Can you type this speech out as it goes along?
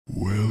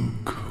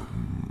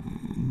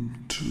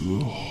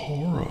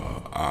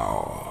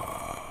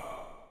Hour.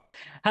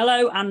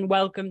 Hello and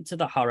welcome to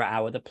the Horror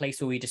Hour, the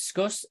place where we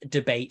discuss,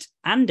 debate,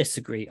 and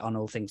disagree on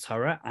all things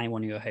horror. I'm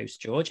one of your hosts,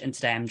 George, and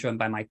today I'm joined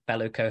by my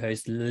fellow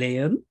co-host,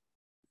 Liam.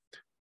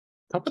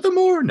 Top of the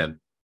morning.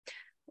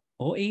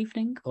 Or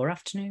evening, or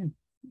afternoon.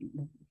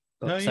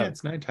 Oh, yeah,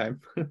 it's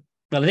nighttime.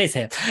 Well, it is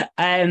here.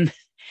 And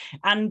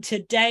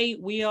today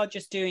we are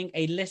just doing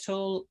a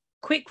little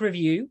quick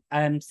review.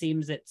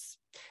 Seems it's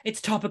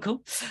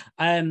topical.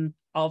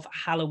 Of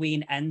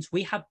Halloween Ends.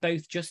 We have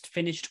both just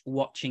finished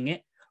watching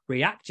it,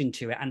 reacting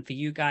to it, and for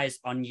you guys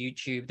on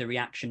YouTube, the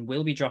reaction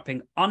will be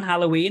dropping on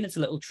Halloween. It's a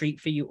little treat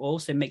for you all,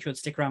 so make sure to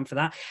stick around for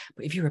that.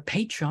 But if you're a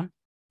patron,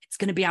 it's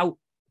going to be out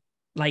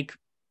like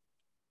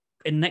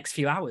in the next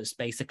few hours,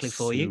 basically,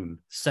 for you.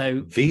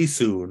 So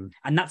soon.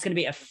 And that's going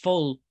to be a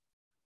full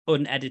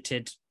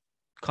unedited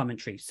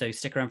commentary, so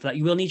stick around for that.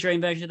 You will need your own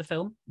version of the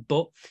film,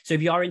 but so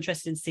if you are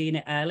interested in seeing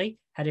it early,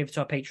 head over to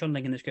our Patreon,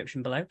 link in the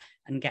description below,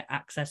 and get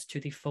access to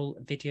the full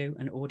video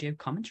and audio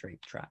commentary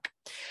track.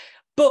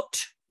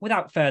 But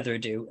without further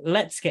ado,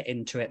 let's get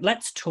into it.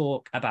 Let's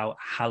talk about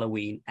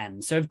Halloween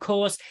Ends. So, of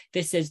course,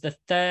 this is the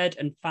third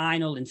and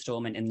final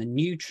installment in the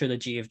new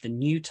trilogy of the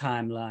new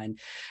timeline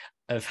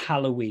of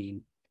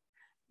Halloween.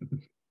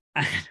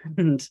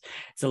 And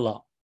it's a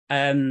lot.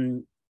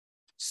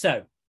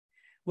 So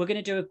we're going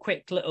to do a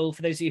quick little,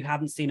 for those of you who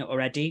haven't seen it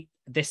already,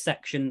 this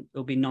section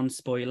will be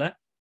non-spoiler.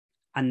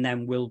 And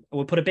then we'll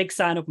put a big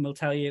sign up and we'll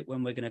tell you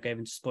when we're going to go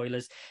into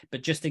spoilers.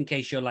 But just in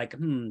case you're like,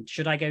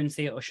 should I go and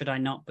see it or should I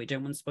not? But you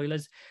don't want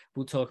spoilers,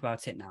 we'll talk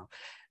about it now.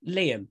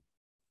 Liam,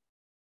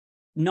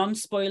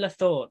 non-spoiler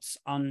thoughts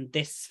on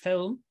this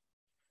film?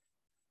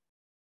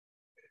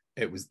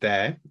 It was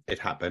there. It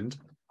happened.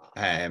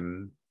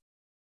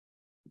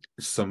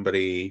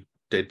 Somebody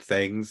did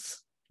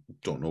things.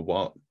 Don't know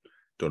what.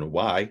 Don't know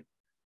why.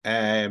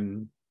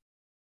 Who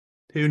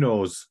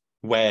knows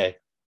where?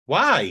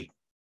 Why?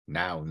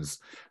 Nouns.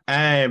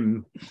 I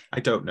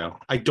don't know.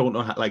 I don't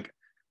know how, like,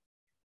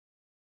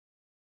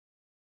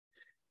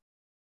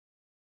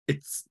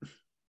 it's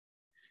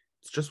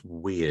just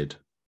weird.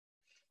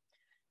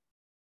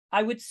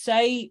 I would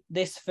say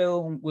this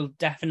film will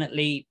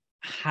definitely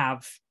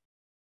have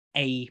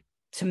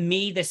to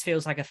me, this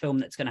feels like a film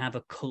that's going to have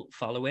a cult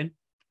following.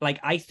 Like,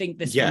 I think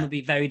this film will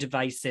be very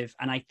divisive,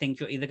 and I think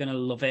you're either going to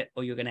love it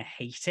or you're going to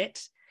hate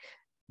it.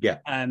 Yeah.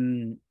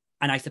 And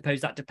I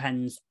suppose that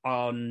depends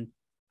on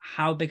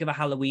how big of a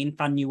Halloween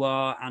fan you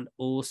are, and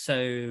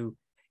also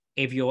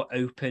if you're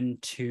open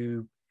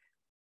to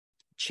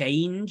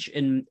change.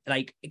 And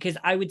like, because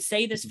I would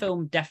say this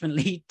film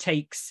definitely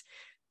takes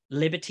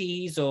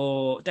liberties,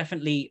 or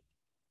definitely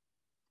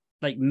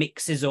like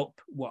mixes up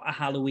what a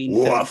Halloween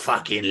film...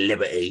 fucking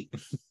liberty.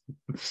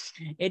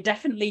 It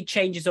definitely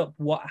changes up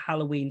what a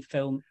Halloween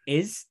film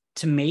is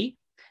to me.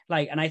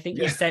 Like, and I think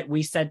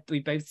we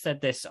both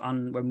said this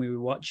on when we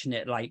were watching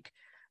it, like,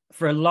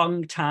 for a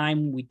long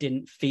time we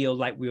didn't feel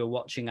like we were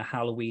watching a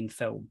Halloween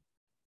film.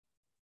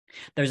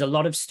 There's a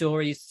lot of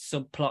stories,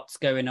 subplots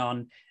going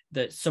on,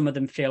 that some of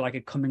them feel like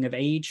a coming of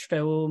age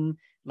film,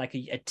 like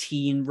a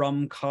teen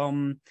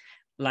rom-com.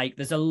 Like,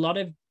 there's a lot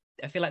of,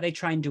 I feel like they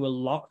try and do a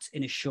lot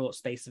in a short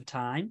space of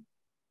time.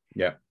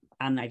 Yeah.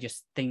 And I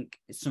just think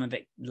some of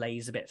it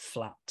lays a bit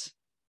flat.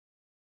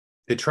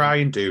 They try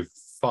and do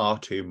far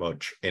too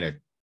much in a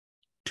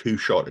too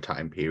short a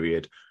time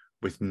period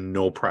with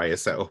no prior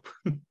setup.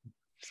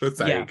 So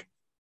it's like...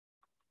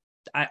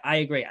 I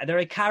agree. There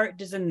are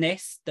characters in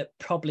this that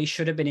probably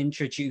should have been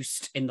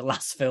introduced in the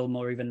last film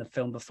or even the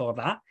film before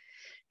that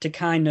to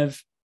kind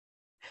of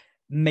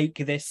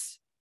make this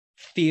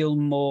feel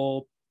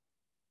more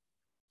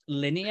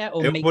linear.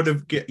 Or it would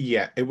have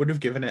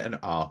given it an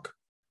arc.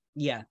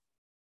 Yeah.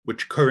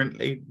 Which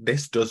currently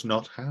this does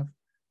not have.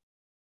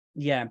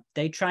 Yeah,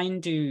 they try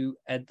and do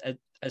a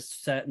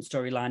certain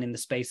storyline in the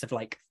space of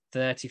like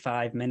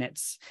 35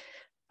 minutes,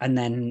 and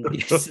then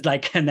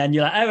and then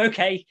you're like, oh,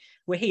 okay,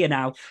 we're here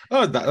now.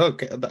 Oh,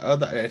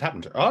 that it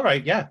happened. All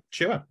right, yeah,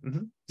 sure.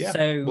 Mm-hmm. Yeah,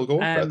 so we'll go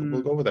with it.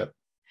 We'll go with it.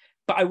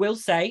 But I will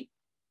say,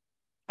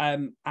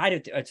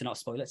 it's not a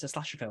spoiler. It's a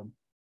slasher film.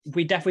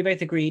 We definitely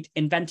both agreed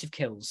inventive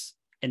kills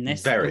in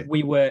this.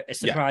 We were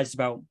surprised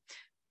about.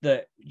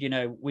 That, you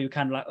know, we were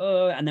kind of like,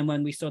 oh, and then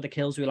when we saw the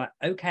kills, we were like,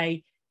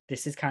 okay,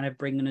 this is kind of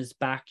bringing us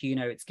back, you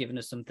know, it's given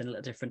us something a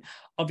little different.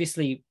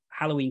 Obviously,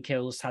 Halloween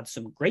Kills had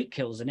some great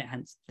kills in it,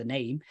 hence the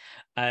name.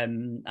 A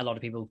lot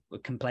of people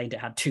complained it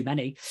had too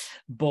many,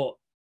 but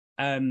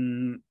I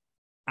think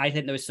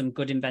there was some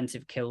good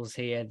inventive kills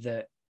here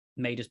that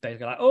made us both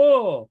go like,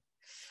 oh.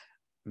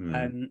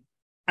 And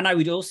I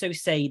would also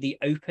say the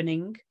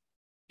opening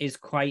is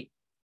quite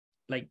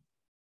a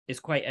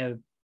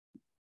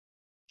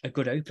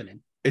good opening.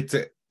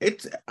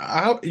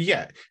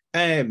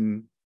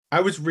 I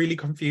was really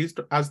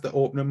confused as the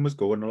opening was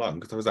going along,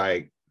 because I was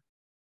like,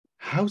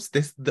 how's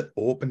this the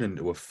opening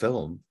to a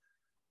film?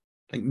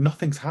 Like,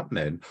 nothing's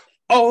happening.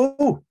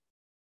 Oh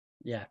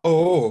yeah.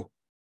 Oh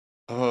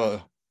yeah.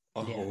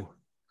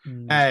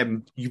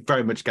 You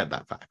very much get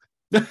that vibe.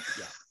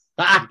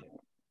 Yeah.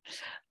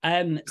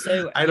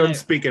 So I don't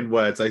speak in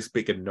words, I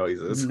speak in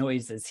noises.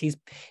 Noises. He's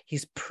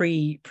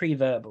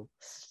pre-verbal.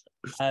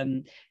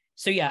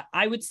 So yeah,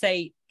 I would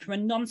say from a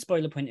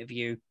non-spoiler point of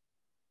view,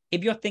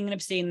 if you're thinking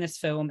of seeing this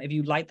film, if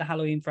you like the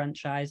Halloween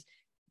franchise,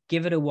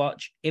 give it a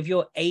watch.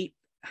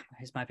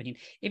 Here's my opinion.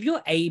 If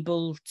you're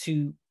able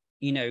to,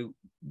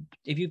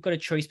 if you've got a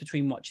choice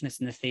between watching this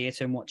in the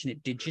theater and watching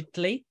it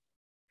digitally,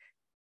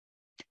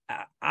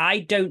 I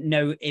don't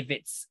know if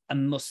it's a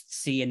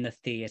must-see in the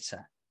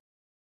theater.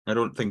 I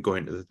don't think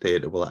going to the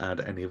theater will add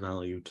any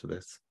value to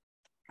this.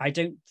 I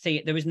don't see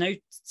it. There was no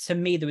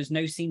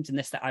scenes in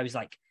this that I was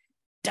like,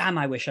 damn,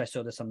 I wish I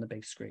saw this on the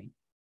big screen.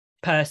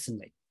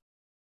 Personally.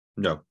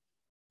 No.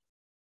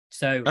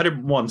 So I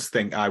didn't once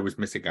think I was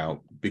missing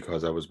out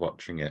because I was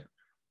watching it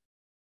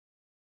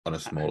on a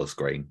smaller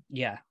screen.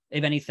 Yeah.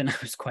 If anything, I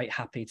was quite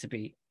happy to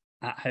be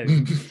at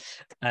home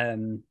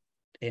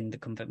in the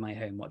comfort of my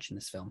home watching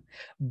this film.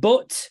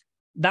 But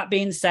that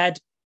being said,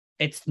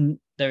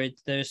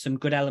 there's some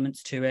good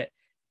elements to it.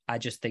 I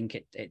just think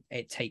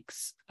it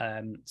takes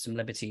some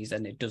liberties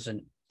and it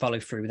doesn't follow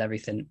through with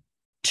everything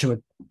to a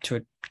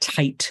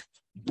tight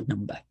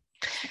number.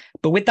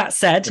 But with that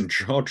said, and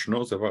George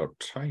knows about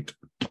tight.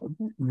 Oh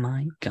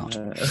my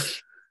God.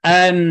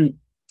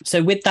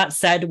 So with that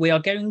said, we are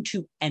going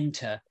to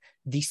enter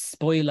the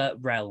spoiler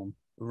realm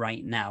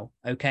right now.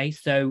 Okay,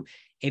 so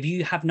if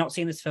you have not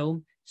seen this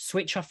film,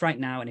 switch off right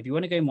now, and if you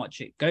want to go and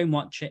watch it,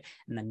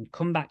 and then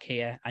come back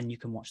here and you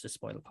can watch the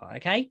spoiler part.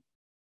 Okay,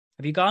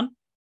 have you gone?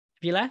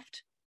 Have you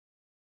left?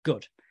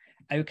 Good.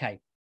 Okay,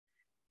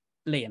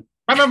 Liam.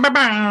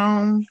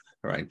 All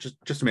right, just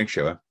to make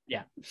sure.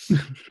 Yeah.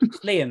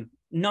 Liam,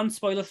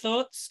 non-spoiler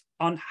thoughts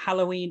on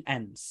Halloween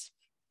Ends.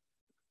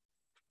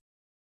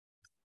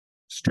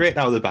 Straight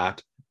out of the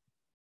bat,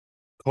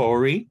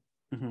 Corey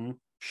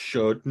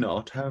should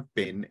not have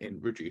been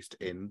introduced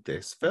in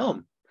this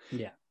film.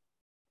 Yeah.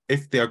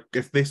 If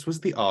this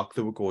was the arc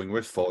they were going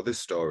with for this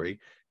story,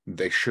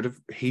 he should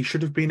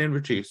have been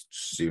introduced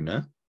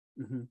sooner.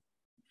 Mm-hmm.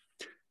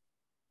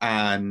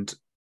 And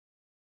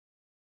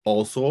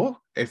also,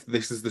 if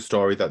this is the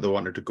story that they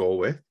wanted to go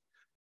with,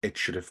 it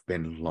should have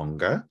been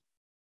longer.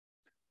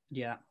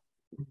 Yeah.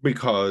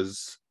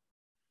 Because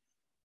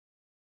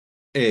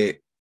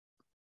it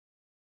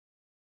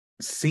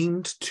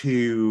seemed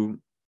to,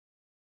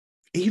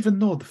 even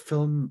though the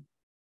film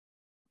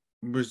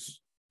was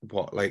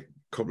like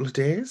a couple of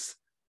days.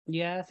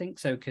 Yeah, I think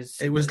so,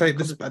 because it was like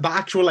the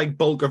actual like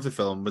bulk of the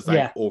film was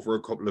like over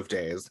a couple of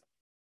days.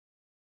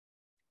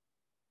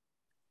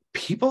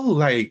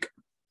 People's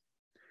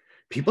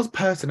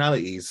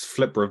personalities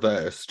flip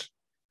reversed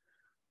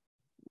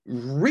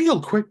real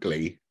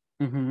quickly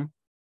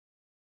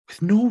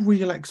with no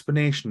real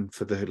explanation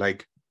for the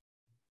like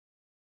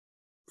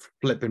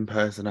flipping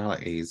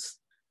personalities.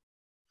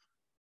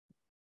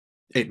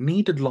 It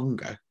needed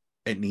longer.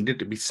 It needed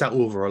to be set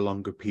over a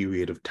longer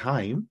period of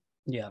time.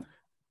 Yeah.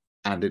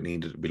 And it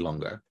needed to be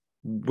longer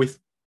with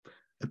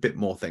a bit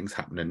more things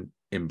happening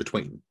in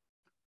between.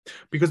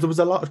 Because there was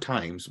a lot of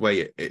times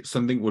where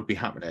something would be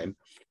happening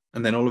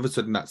and then all of a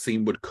sudden that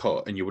scene would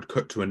cut and you would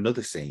cut to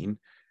another scene.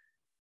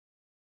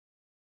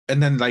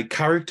 And then like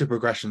character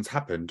progressions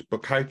happened,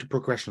 but character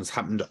progressions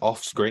happened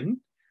off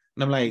screen.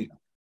 And I'm like,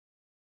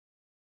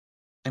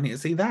 I need to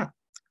see that.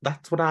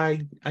 That's what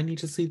I need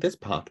to see this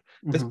part.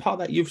 This part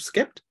that you've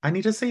skipped, I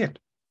need to see it.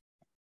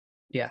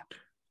 Yeah.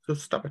 So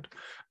stop it.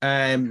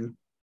 But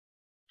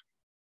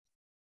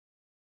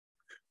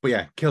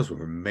yeah, kills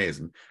were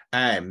amazing.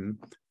 I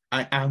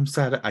am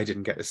sad I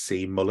didn't get to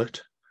see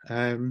Mullet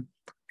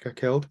get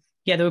killed.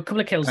 Yeah, there were a couple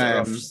of kills that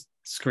were off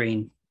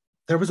screen.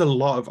 There was a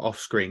lot of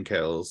off-screen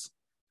kills,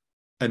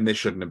 and there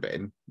shouldn't have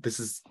been. This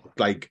is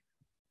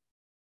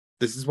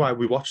why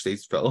we watch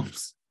these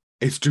films,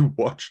 is to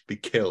watch the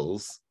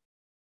kills.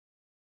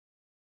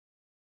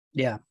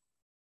 Yeah.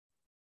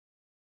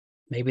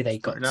 Maybe they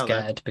got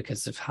scared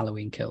because of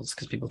Halloween kills,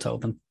 because people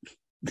told them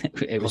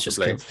it was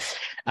Possibly. just kills.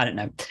 I don't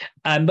know.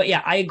 But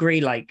yeah, I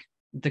agree. Like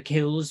the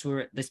kills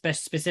were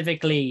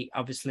specifically,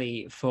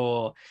 obviously,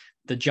 for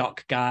the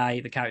jock guy,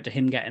 the character,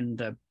 him getting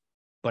the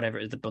whatever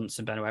it is, the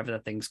Bunsen burner, whatever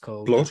that thing's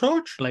called.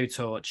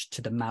 Blowtorch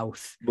to the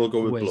mouth. We'll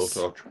go with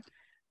blowtorch.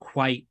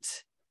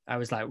 I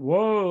was like,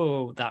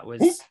 whoa, that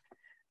was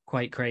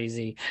quite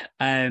crazy.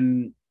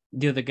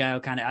 The other girl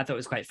I thought it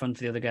was quite fun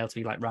for the other girl to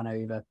be like run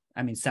over.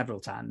 I mean, several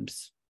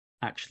times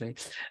actually.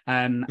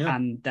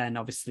 And then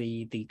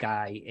obviously the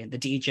guy, the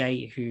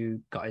DJ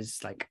who got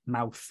his like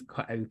mouth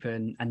cut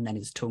open and then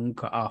his tongue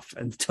cut off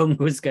and the tongue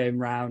was going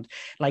round.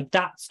 Like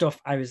that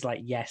stuff, I was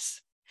like,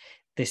 yes,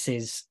 this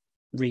is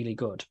really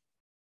good.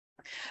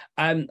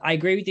 I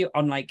agree with you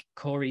on like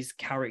Corey's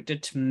character.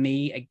 To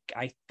me,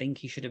 I think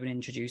he should have been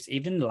introduced.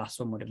 Even the last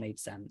one would have made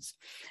sense.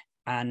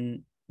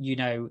 And,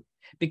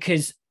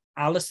 because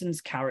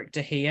Alison's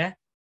character here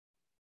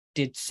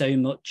did so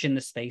much in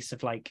the space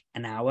of like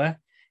an hour.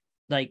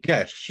 Like,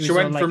 yeah, she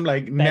went from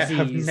like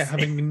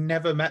having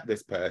never met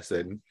this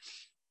person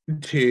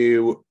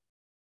to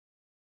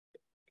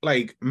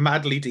like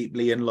madly,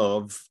 deeply in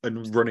love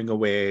and running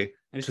away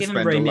to spend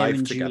a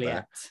life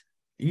together.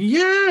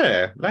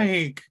 Yeah,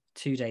 like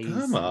 2 days.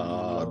 come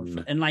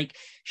on. And like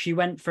she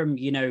went from,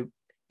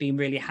 being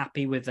really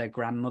happy with her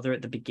grandmother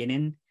at the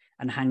beginning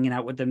and hanging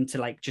out with them to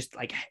like just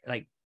like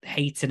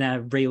hating her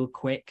real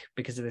quick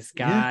because of this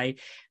guy.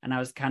 Yeah. And I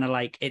was kind of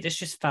like, it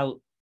just felt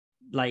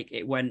like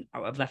it went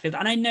out of left field.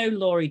 And I know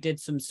Laurie did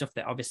some stuff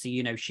that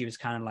obviously, she was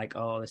kind of like,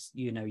 oh, this,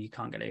 you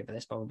can't get over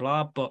this, blah, blah,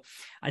 blah. But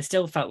I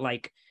still felt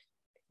like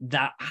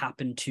that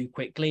happened too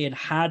quickly. And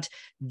had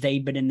they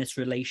been in this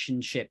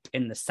relationship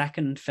in the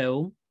second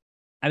film,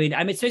 I mean,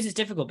 I suppose it's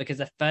difficult because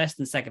the first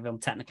and second film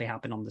technically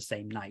happened on the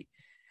same night.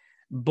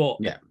 But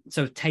yeah,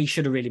 so Tay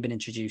should have really been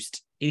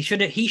introduced. He should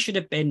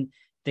have been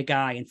the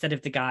guy instead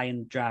of the guy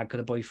in drag or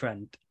the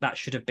boyfriend. That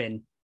should have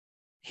been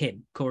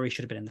him. Corey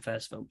should have been in the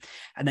first film.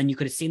 And then you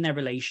could have seen their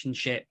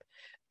relationship,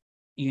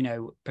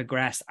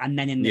 progress. And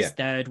then in this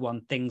third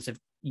one, things have,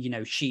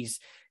 he's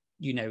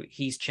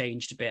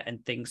changed a bit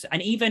and things.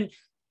 And even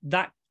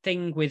that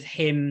thing with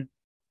him,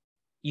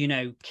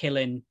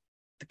 killing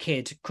the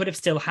kid could have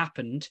still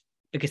happened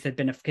because it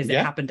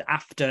happened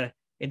after.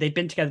 If they'd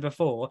been together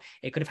before,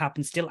 it could have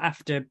happened still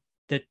after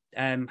the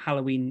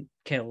Halloween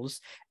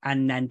kills,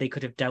 and then they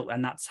could have dealt,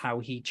 and that's how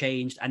he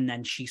changed, and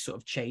then she sort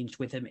of changed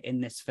with him in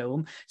this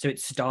film. So it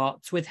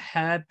starts with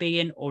her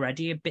being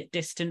already a bit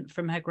distant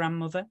from her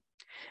grandmother,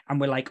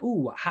 and we're like, oh,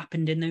 what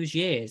happened in those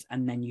years?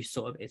 And then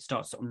it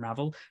starts to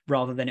unravel,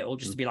 rather than it all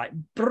just to be like,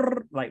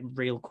 brrr, like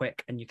real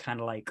quick, and you kind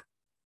of like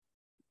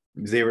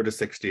 0 to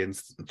 60 and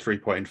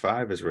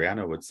 3.5, as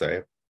Rihanna would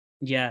say.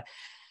 Yeah.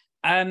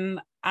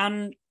 And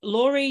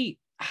Laurie,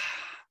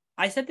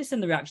 I said this in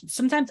the reaction.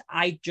 Sometimes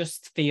I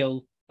just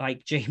feel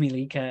like Jamie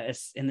Lee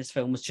Curtis in this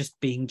film was just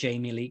being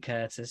Jamie Lee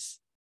Curtis.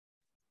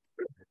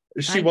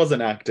 She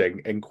wasn't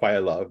acting in quite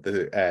a lot of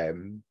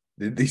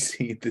the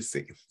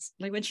scenes.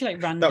 Like when she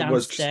ran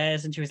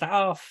downstairs and she was like,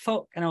 "Oh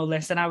fuck," and all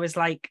this, and I was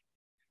like,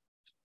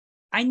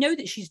 I know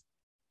that she's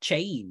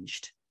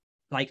changed.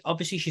 Like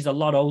obviously she's a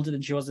lot older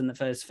than she was in the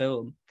first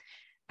film.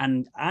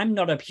 And I'm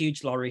not a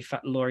huge Laurie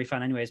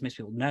fan anyway, as most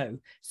people know.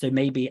 So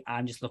maybe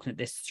I'm just looking at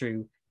this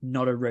through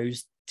not a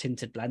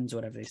rose-tinted lens or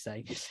whatever they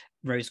say,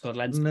 rose-colored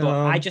lens. No.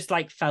 But I just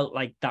felt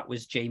like that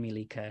was Jamie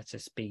Lee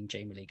Curtis being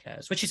Jamie Lee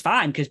Curtis, which is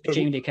fine because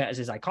Jamie Lee Curtis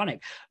is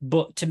iconic.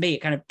 But to me,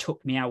 it kind of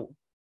took me out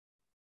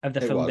of the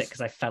film bit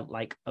because I felt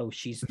like, oh,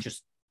 she's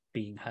just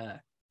being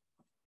her.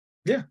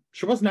 Yeah,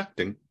 she wasn't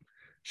acting.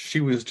 She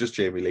was just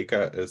Jamie Lee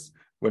Curtis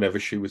whenever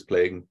she was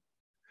playing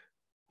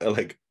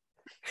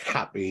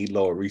happy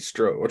Laurie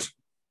Strode.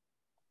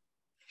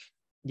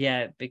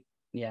 Yeah,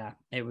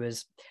 it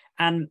was.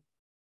 And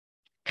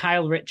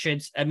Kyle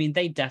Richards, I mean,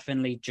 they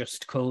definitely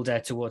just called her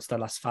towards the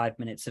last 5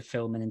 minutes of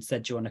filming and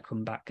said, do you want to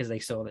come back? Because they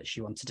saw that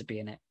she wanted to be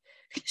in it.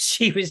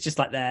 She was just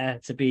there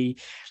to be,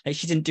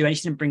 she didn't do anything,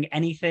 she didn't bring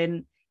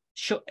anything.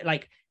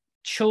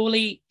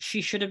 Surely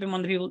she should have been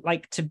one of the people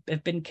to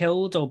have been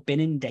killed or been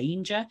in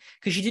danger,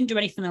 because she didn't do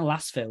anything in the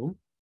last film.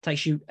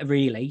 She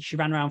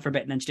ran around for a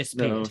bit and then she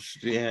disappeared.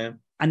 Yeah.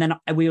 And then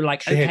we were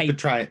like, she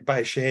hid by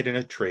a shade in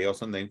a tree or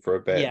something for a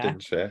bit,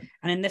 didn't she?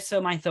 And in this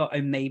film, I thought,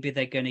 oh, maybe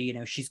they're going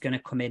to, she's going to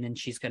come in and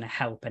she's going to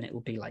help. And it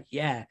will be like,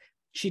 yeah,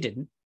 she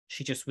didn't.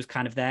 She just was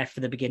kind of there for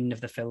the beginning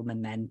of the film.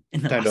 And then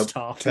in the last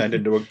half. Turned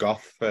into a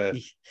goth for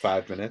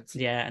 5 minutes.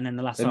 Yeah. And then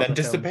the last half. And then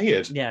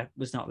disappeared.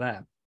 Was not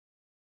there.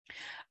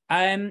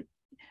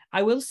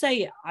 I will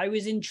say I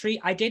was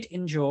intrigued. I did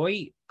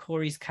enjoy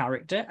Corey's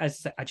character,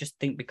 as I just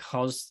think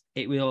because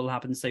it will all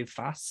happen so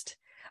fast.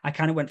 I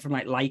kind of went from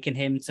liking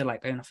him to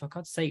oh, for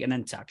God's sake, and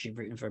then to actually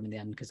rooting for him in the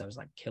end because I was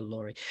like, kill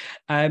Laurie.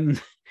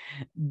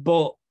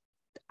 But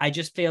I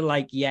just feel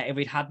like, if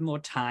we'd had more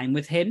time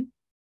with him,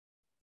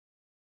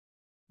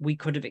 we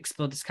could have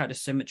explored this character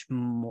so much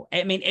more.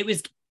 I mean, it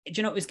was, do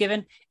you know what it was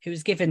given? It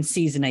was given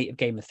season 8 of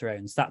Game of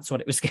Thrones. That's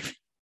what it was given.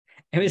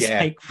 It was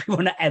we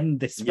want to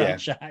end this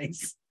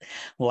franchise.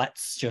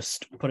 Let's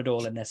just put it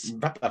all in this.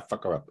 Wrap that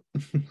fucker up.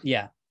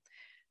 Yeah.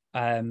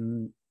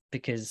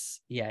 Because,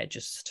 it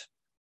just...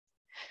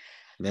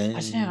 I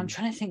don't know, I'm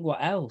trying to think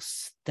what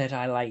else that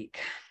I like.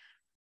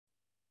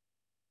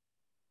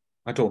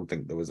 I don't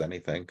think there was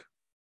anything.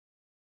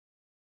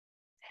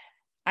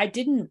 I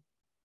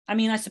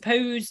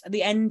suppose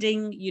the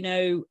ending,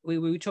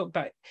 we talked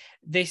about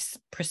this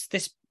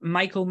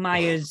Michael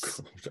Myers.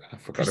 Oh, God, I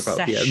forgot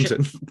about the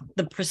ending.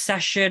 The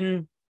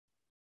procession,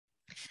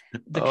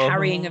 the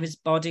carrying of his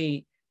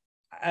body.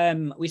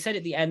 We said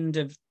at the end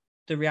of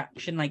the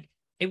reaction,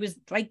 it was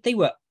like they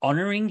were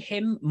honoring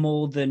him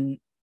more than,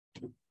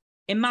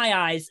 in my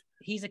eyes,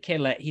 he's a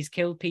killer. He's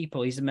killed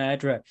people. He's a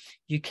murderer.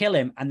 You kill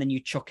him and then you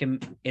chuck him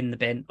in the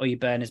bin or you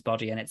burn his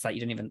body, and it's like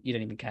you don't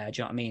even care.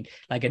 Do you know what I mean?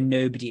 Like a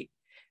nobody.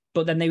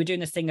 But then they were doing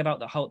this thing about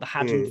the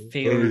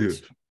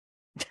Haddonfield.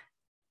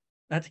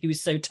 That he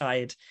was so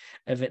tired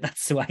of it.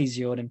 That's why he's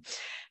yawning.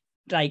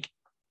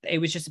 It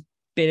was just a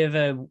bit of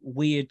a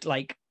weird,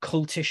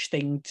 cultish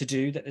thing to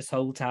do that this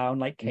whole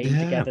town came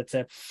together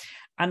to.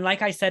 And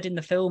like I said in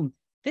the film,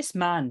 this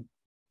man,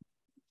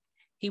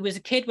 he was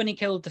a kid when he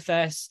killed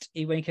when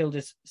he killed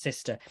his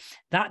sister.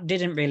 That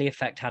didn't really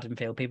affect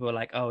Haddonfield. People were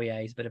like, oh yeah,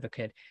 he's a bit of a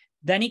kid.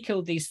 Then he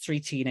killed these 3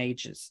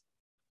 teenagers.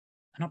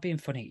 I'm not being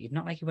funny.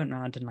 Not like he went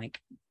around and like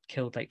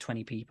killed like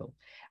 20 people.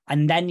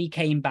 And then he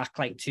came back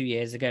like 2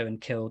 years ago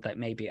and killed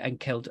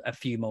a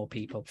few more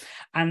people.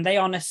 And they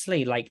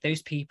honestly, like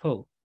those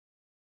people,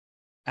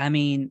 I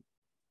mean,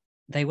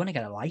 they want to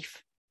get a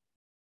life.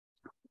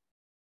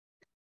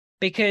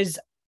 Because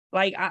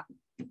like,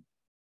 do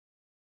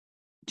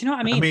you know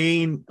what I mean? I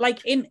mean,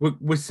 like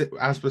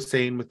as we're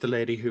saying with the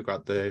lady who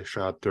got the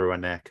shot through her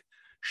neck,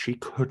 she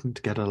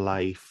couldn't get a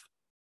life.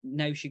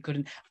 No, she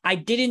couldn't. I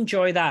did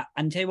enjoy that.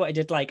 And tell you what I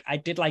did like. I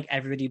did like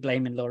everybody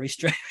blaming Laurie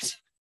Strode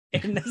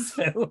in this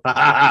film.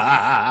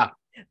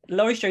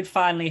 Laurie Strode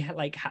finally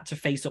like had to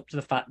face up to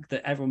the fact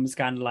that everyone was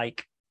kind of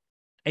like,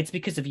 it's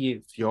because of you.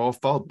 It's your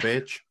fault,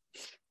 bitch.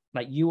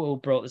 Like, you all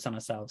brought this on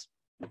ourselves.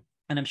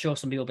 And I'm sure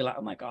some people will be like,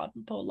 oh my God,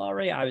 poor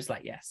Laurie. I was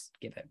like, yes,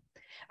 give it.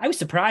 I was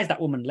surprised that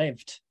woman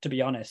lived, to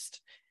be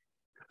honest.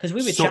 Because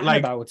we were chatting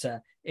about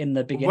her in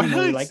the beginning.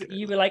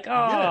 You were like,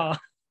 oh.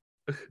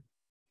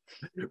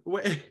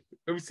 Yeah.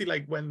 Obviously,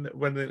 like when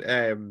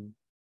the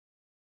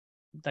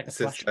like a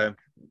sister,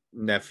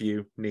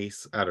 nephew,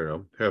 niece, I don't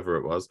know, whoever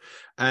it was,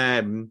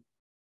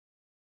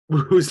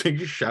 was like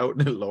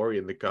shouting at Laurie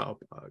in the car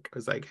park. I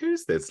was like,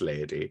 who's this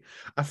lady?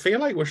 I feel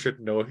like we should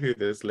know who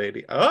this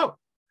lady. Oh,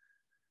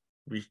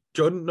 we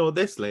shouldn't know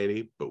this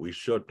lady, but we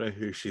should know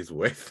who she's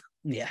with.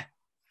 Yeah.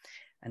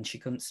 And she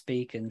couldn't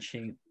speak, and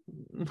she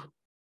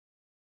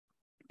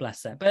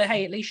bless her. But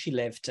hey, at least she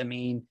lived. I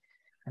mean,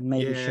 and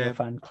maybe she'll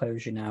find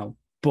closure now.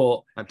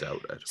 But I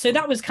doubt it. So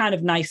that was kind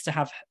of nice to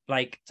have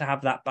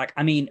that back.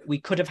 I mean,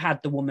 we could have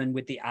had the woman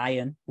with the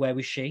iron. Where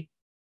was she?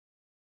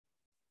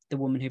 The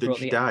woman who brought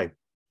the die?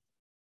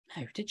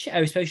 No, did she? Oh,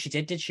 I suppose she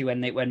did. Did she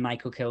when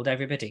Michael killed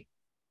everybody?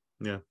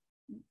 Yeah,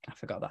 I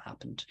forgot that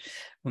happened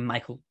when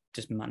Michael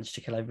just managed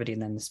to kill everybody,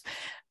 and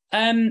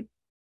then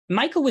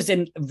Michael was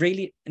in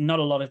really not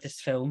a lot of this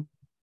film.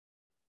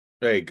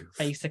 Like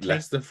basically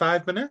less than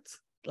 5 minutes.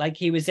 Like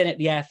he was in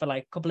it, for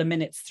like a couple of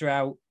minutes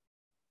throughout.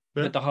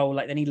 Yeah. But the whole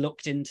then he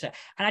looked into,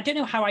 and I don't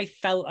know how I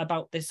felt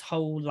about this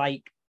whole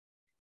I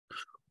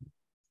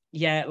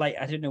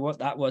don't know what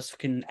that was,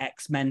 fucking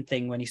X-Men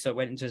thing when he sort of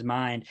went into his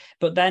mind.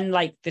 But then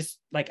this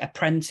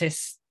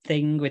apprentice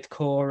thing with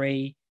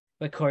Corey,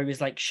 where Corey was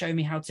like, show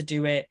me how to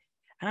do it.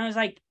 And I was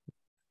like,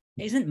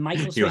 isn't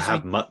Michael you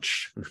have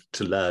much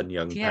to learn,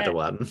 young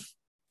Padawan.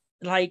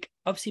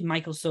 Obviously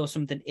Michael saw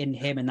something in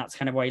him, and that's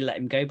kind of why he let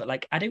him go.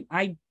 But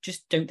I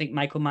just don't think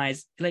Michael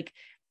Myers,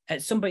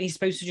 at some point he's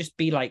supposed to just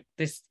be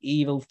this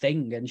evil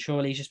thing, and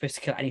surely he's just supposed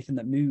to kill anything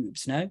that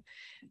moves, no?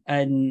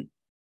 And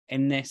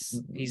in this,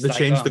 he's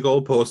changed the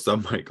goalposts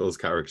on Michael's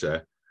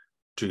character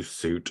to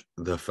suit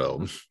the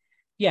film.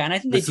 Yeah, and I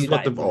think this is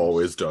what they've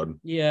always done.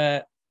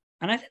 Yeah,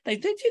 and I think they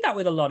do that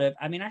with a lot of.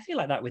 I mean, I feel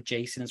like that with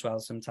Jason as well.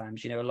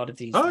 Sometimes, a lot of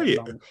these.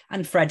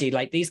 And Freddy,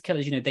 these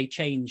killers, they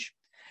change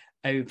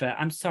over.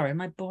 I'm sorry,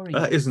 am I boring?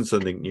 That isn't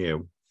something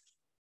new.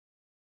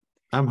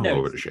 I'm all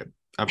over the shit.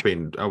 I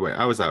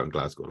was out in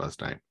Glasgow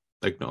last night.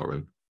 Ignore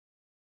him.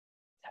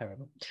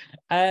 Terrible.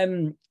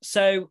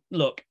 So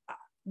look,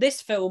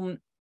 this film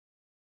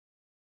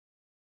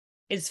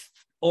is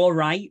all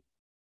right.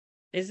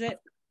 Is it?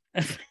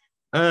 It's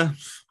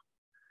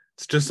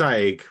just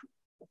like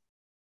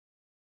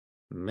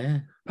meh.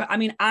 But I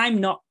mean, I'm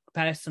not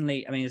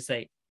personally. I mean,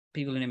 say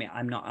people who know me,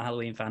 I'm not a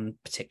Halloween fan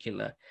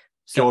particular.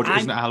 So George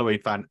isn't a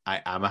Halloween fan.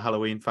 I am a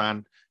Halloween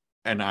fan,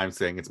 and I'm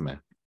saying it's meh.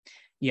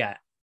 Yeah,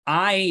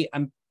 I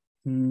am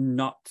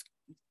not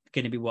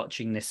going to be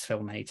watching this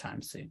film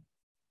anytime soon.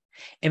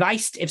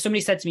 If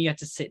somebody said to me you had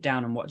to sit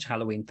down and watch a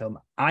Halloween film,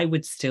 I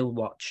would still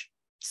watch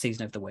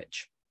Season of the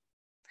Witch.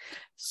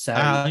 So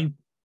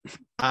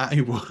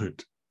I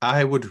would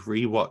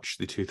rewatch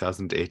the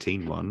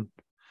 2018 one.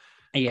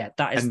 Yeah,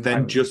 that is, and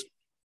then just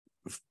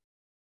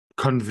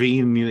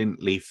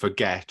conveniently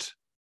forget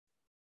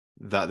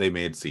that they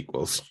made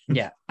sequels.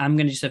 Yeah, I'm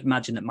going to just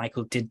imagine that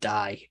Michael did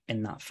die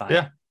in that fight.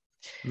 Yeah,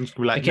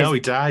 no,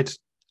 he died.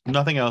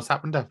 Nothing else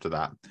happened after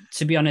that.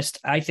 To be honest,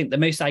 I think the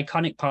most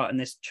iconic part in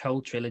this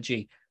whole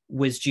trilogy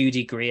was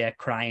Judy Greer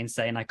crying,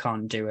 saying, I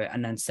can't do it,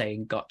 and then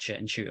saying, gotcha,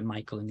 and shooting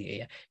Michael in the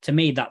ear. To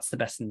me, that's the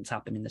best thing that's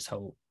happened in this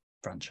whole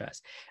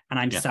franchise. And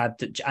I'm sad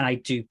that, and I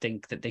do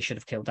think that they should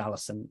have killed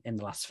Alison in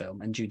the last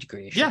film, and Judy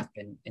Greer should have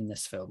been in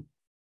this film.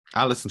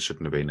 Alison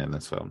shouldn't have been in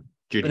this film.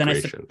 But then I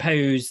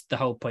suppose the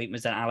whole point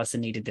was that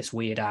Alison needed this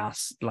weird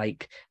ass, an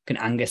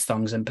Angus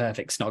Thongs and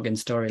Perfect Snogging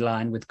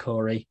storyline with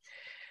Corey.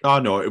 Oh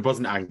no, it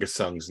wasn't Angus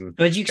Songs, and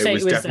but you say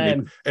it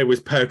was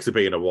Perks of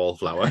Being a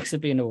Wallflower. Perks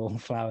of Being a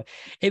Wallflower.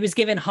 It was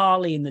given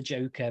Harley in the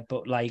Joker,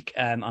 but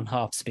on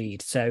half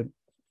speed. So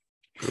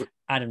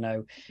I don't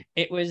know.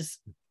 It was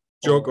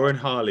Joker and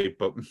Harley,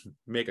 but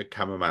make a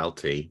chamomile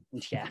tea.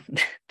 Yeah,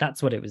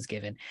 that's what it was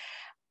given.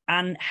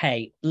 And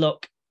hey,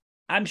 look,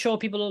 I'm sure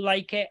people will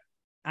like it,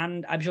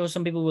 and I'm sure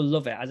some people will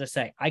love it. As I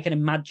say, I can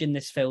imagine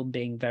this film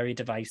being very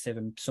divisive,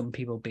 and some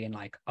people being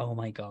like, "Oh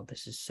my god,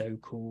 this is so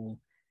cool."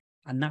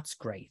 And that's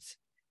great.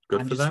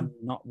 Good for them.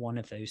 Not one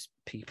of those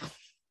people,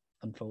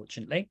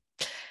 unfortunately.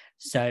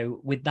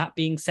 So with that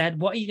being said,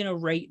 what are you going to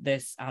rate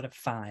this out of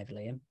 5,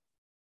 Liam?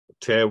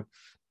 2.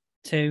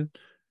 2.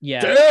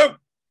 Yeah. 2!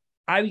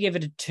 I would give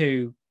it a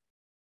 2.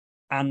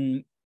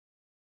 And,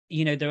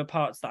 you know, there are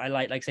parts that I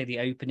like say the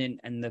opening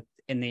and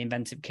in the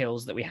inventive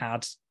kills that we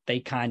had, they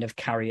kind of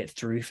carry it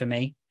through for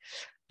me.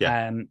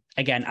 Yeah.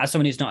 Again, as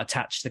someone who's not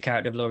attached to the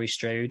character of Laurie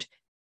Strode,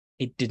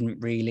 it didn't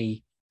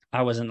really,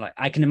 I wasn't like,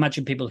 I can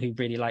imagine people who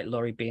really like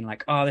Laurie being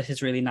like, oh, this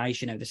is really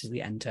nice, you know, this is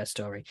the end to her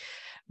story.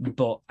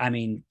 But I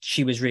mean,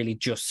 she was really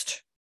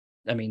just,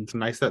 I mean, it's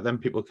nice that then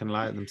people can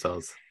lie at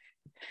themselves.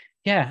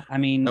 Yeah, I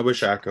mean, I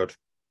wish I could.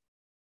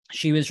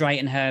 She was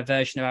writing her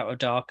version of Out of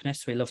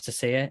Darkness. We love to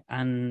see it,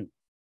 and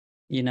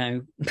you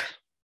know,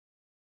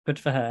 good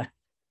for her.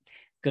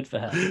 Good for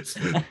her.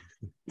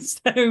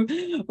 So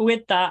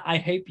with that, I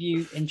hope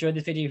you enjoyed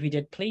this video. If you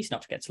did, please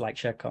not forget to like,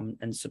 share, comment,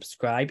 and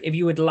subscribe. If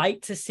you would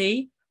like to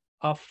see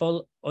our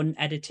full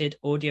unedited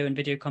audio and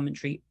video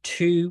commentary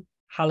to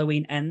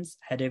Halloween Ends,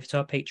 head over to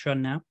our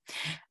Patreon now.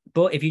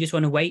 But if you just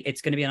want to wait,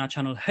 it's going to be on our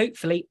channel,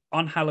 hopefully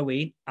on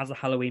Halloween as a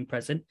Halloween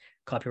present,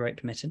 copyright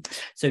permitting.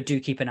 So do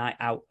keep an eye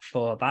out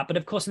for that. But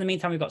of course, in the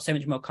meantime, we've got so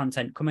much more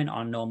content coming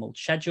on normal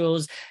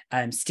schedules.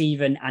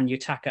 Stephen and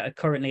Yutaka are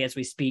currently, as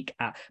we speak,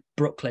 at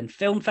Brooklyn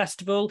Film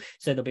Festival.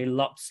 So there'll be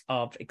lots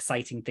of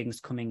exciting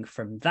things coming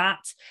from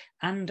that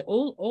and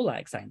all that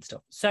exciting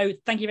stuff. So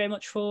thank you very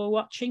much for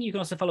watching. You can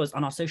also follow us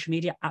on our social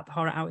media at The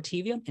Horror Hour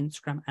TV on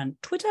Instagram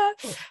and Twitter.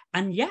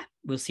 And yeah,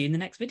 we'll see you in the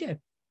next video.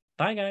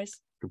 Bye,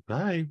 guys.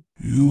 Goodbye.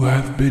 You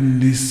have been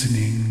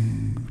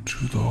listening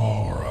to The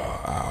Horror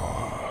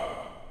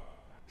Hour.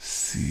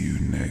 See you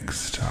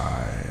next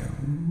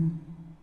time.